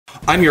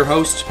I'm your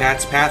host,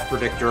 Pat's Path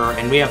Predictor,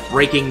 and we have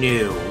breaking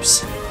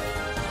news.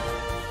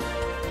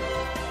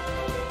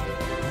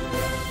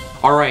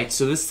 Alright,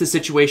 so this is the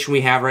situation we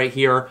have right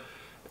here.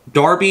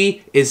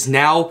 Darby is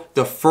now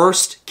the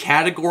first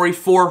Category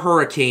 4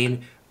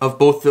 hurricane of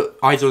both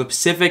either the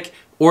Pacific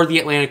or the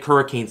Atlantic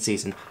hurricane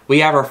season. We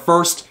have our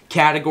first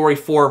Category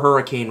 4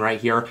 hurricane right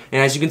here,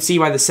 and as you can see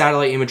by the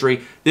satellite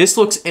imagery, this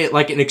looks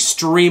like an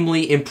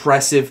extremely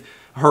impressive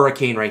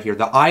hurricane right here.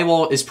 The eye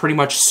wall is pretty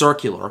much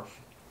circular.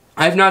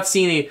 I've not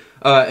seen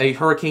a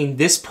hurricane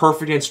this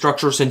perfect in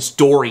structure since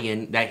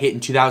Dorian that hit in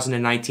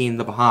 2019 in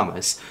the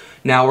Bahamas.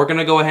 Now, we're going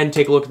to go ahead and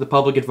take a look at the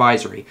public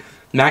advisory.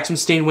 Maximum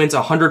sustained winds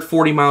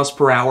 140 miles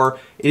per hour.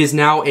 It is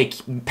now a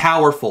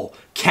powerful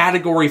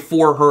Category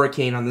 4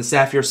 hurricane on the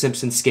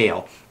Saffir-Simpson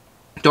scale.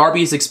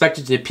 Darby is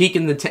expected to peak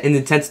in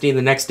intensity in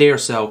the next day or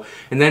so,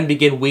 and then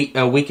begin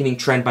a weakening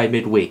trend by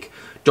midweek.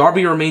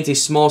 Darby remains a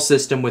small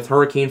system with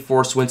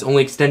hurricane-force winds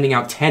only extending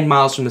out 10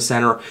 miles from the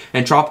center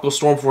and tropical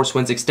storm-force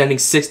winds extending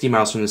 60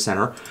 miles from the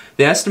center.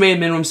 The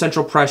estimated minimum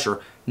central pressure,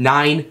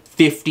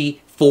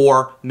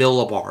 954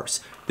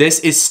 millibars. This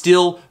is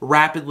still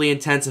rapidly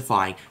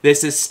intensifying.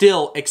 This is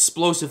still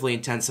explosively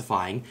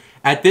intensifying.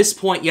 At this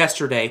point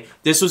yesterday,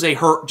 this was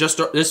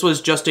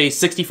just a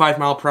 65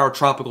 mile per hour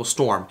tropical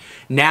storm.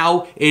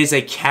 Now it is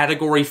a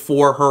Category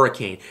 4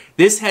 hurricane.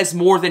 This has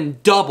more than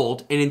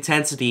doubled in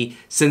intensity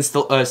since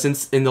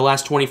in the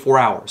last 24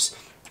 hours.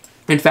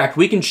 In fact,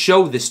 we can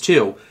show this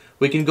too.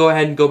 We can go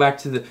ahead and go back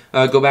to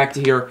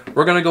here.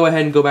 We're going to go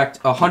ahead and go back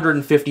to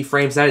 150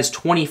 frames. That is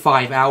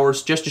 25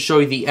 hours, just to show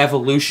you the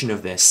evolution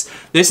of this.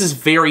 This is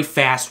very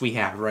fast we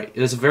have, right?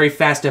 It is a very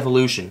fast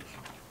evolution.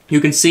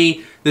 You can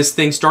see this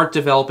thing start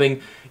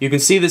developing. You can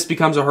see this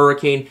becomes a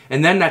hurricane,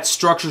 and then that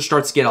structure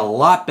starts to get a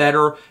lot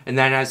better, and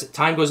then as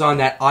time goes on,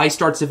 that eye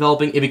starts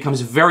developing. It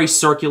becomes very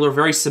circular,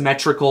 very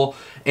symmetrical,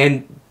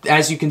 and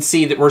as you can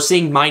see, that we're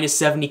seeing minus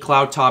 70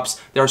 cloud tops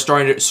that are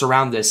starting to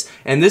surround this,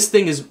 and this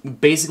thing is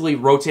basically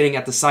rotating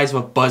at the size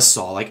of a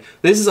buzzsaw. Like,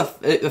 this is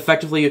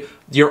effectively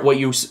what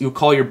you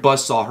call your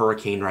buzzsaw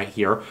hurricane right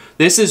here.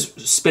 This is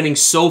spinning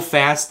so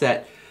fast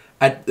that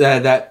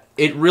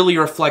it really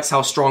reflects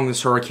how strong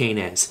this hurricane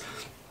is.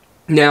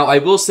 Now, I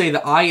will say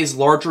the eye is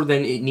larger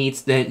than it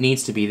needs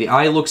to be. The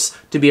eye looks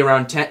to be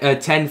around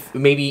 10,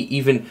 maybe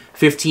even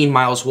 15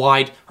 miles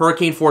wide.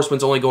 Hurricane force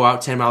winds only go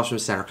out 10 miles from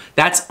the center.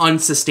 That's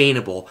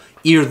unsustainable.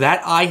 Either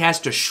that eye has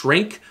to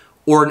shrink,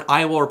 or an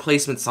eye wall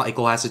replacement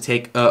cycle has to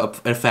take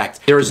effect.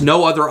 There is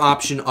no other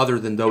option other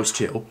than those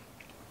two.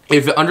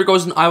 If it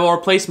undergoes an eye wall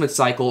replacement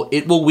cycle,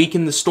 it will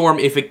weaken the storm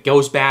if it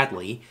goes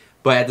badly.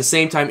 But at the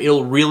same time,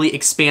 it'll really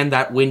expand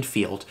that wind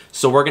field.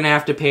 So we're going to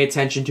have to pay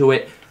attention to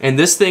it. And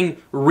this thing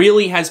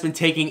really has been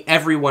taking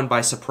everyone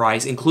by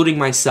surprise, including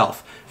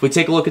myself. If we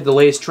take a look at the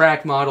latest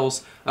track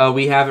models,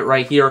 we have it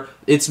right here.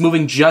 It's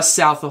moving just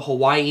south of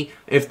Hawaii.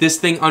 If this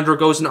thing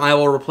undergoes an eye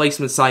wall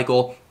replacement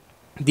cycle,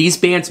 these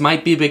bands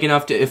might be big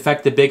enough to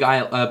affect the big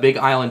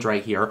island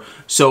right here.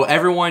 So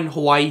everyone in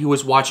Hawaii who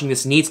is watching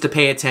this needs to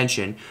pay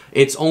attention.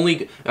 It's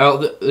only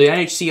the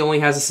NHC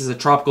only has this as a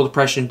tropical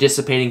depression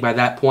dissipating by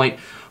that point.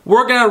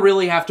 We're going to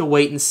really have to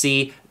wait and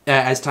see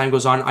as time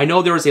goes on. I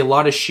know there is a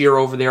lot of shear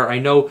over there. I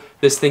know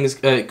this thing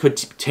could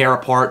tear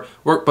apart,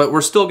 but we're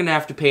still going to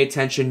have to pay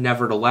attention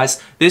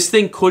nevertheless. This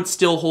thing could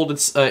still hold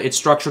its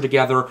structure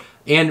together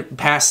and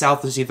pass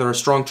south as either a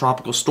strong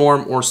tropical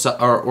storm or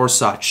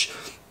such.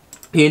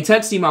 The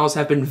intensity models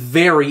have been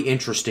very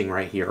interesting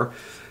right here.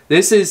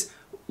 This is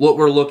what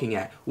we're looking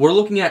at. We're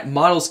looking at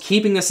models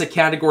keeping this a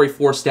Category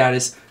 4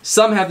 status.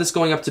 Some have this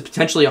going up to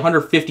potentially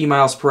 150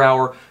 miles per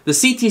hour. The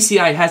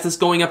CTCI has this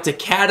going up to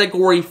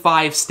Category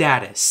 5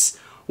 status,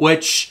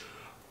 which,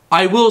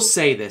 I will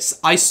say this,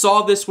 I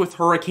saw this with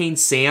Hurricane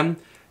Sam.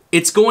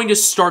 It's going to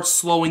start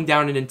slowing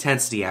down in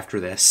intensity after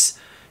this.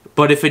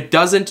 But if it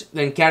doesn't,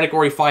 then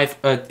Category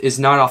 5 is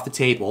not off the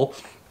table.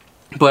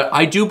 But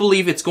I do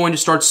believe it's going to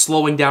start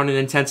slowing down in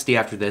intensity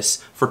after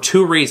this for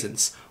two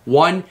reasons.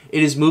 One,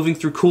 it is moving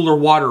through cooler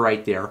water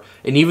right there,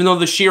 and even though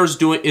the shear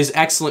is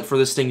excellent for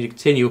this thing to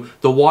continue,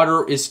 the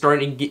water is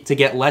starting to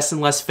get less and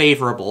less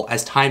favorable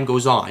as time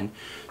goes on.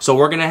 So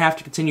we're going to have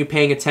to continue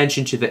paying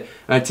attention to it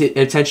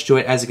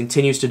as it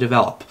continues to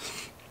develop.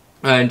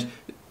 And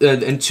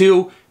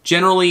two,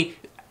 generally,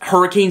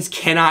 hurricanes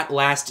cannot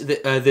last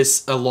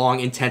this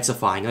long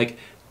intensifying. Like,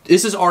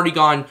 this has already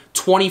gone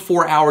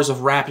 24 hours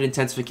of rapid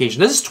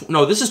intensification. This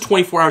is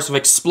 24 hours of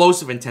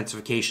explosive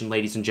intensification,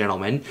 ladies and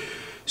gentlemen.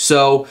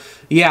 So,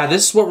 yeah,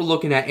 this is what we're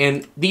looking at,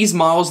 and these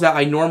models that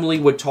I normally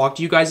would talk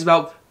to you guys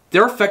about,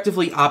 they're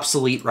effectively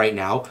obsolete right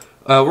now.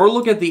 We're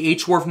looking at the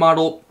H-Wharf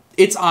model.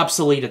 It's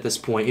obsolete at this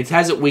point. It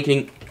has it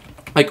weakening.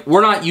 Like,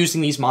 we're not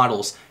using these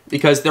models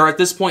because at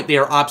this point, they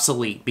are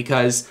obsolete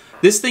because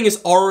this thing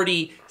is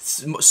already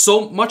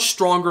so much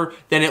stronger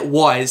than it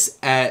was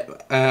at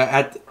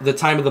the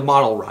time of the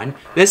model run.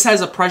 This has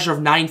a pressure of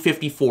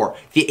 954.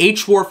 The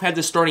H-Wharf had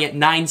this starting at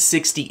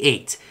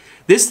 968.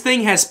 This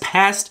thing has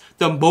passed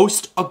the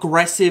most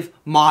aggressive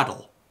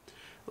model.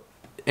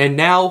 And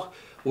now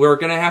we're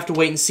going to have to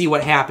wait and see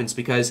what happens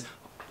because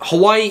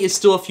Hawaii is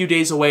still a few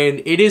days away,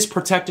 and it is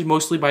protected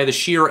mostly by the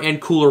sheer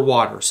and cooler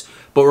waters.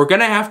 But we're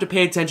going to have to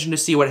pay attention to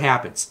see what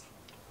happens.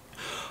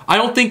 I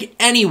don't think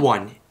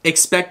anyone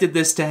expected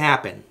this to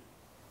happen.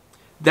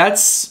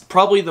 That's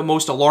probably the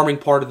most alarming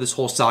part of this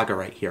whole saga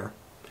right here.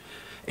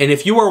 And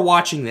if you are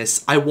watching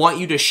this, I want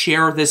you to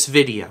share this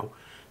video,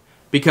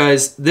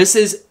 because this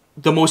is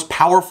the most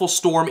powerful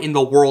storm in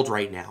the world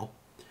right now.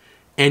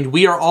 And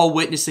we are all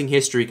witnessing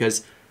history,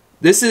 because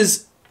this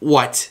is,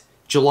 what,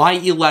 July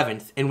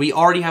 11th, and we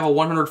already have a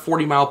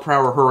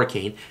 140-mile-per-hour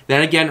hurricane.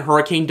 Then again,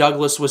 Hurricane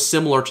Douglas was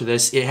similar to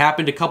this. It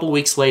happened a couple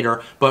weeks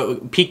later,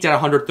 but peaked at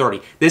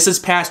 130. This is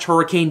past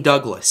Hurricane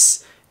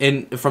Douglas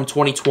from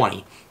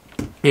 2020.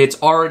 It's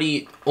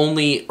already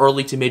only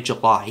early to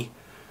mid-July.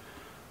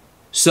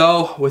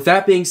 So, with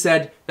that being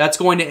said, that's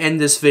going to end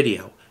this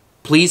video.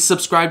 Please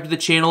subscribe to the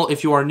channel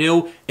if you are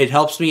new. It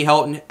helps me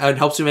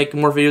make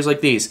more videos like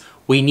these.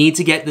 We need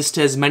to get this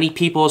to as many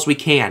people as we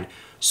can.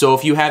 So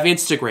if you have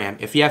Instagram,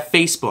 if you have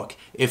Facebook,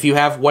 if you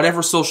have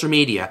whatever social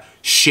media,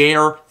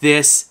 share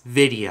this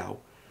video.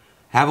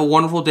 Have a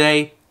wonderful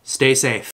day. Stay safe.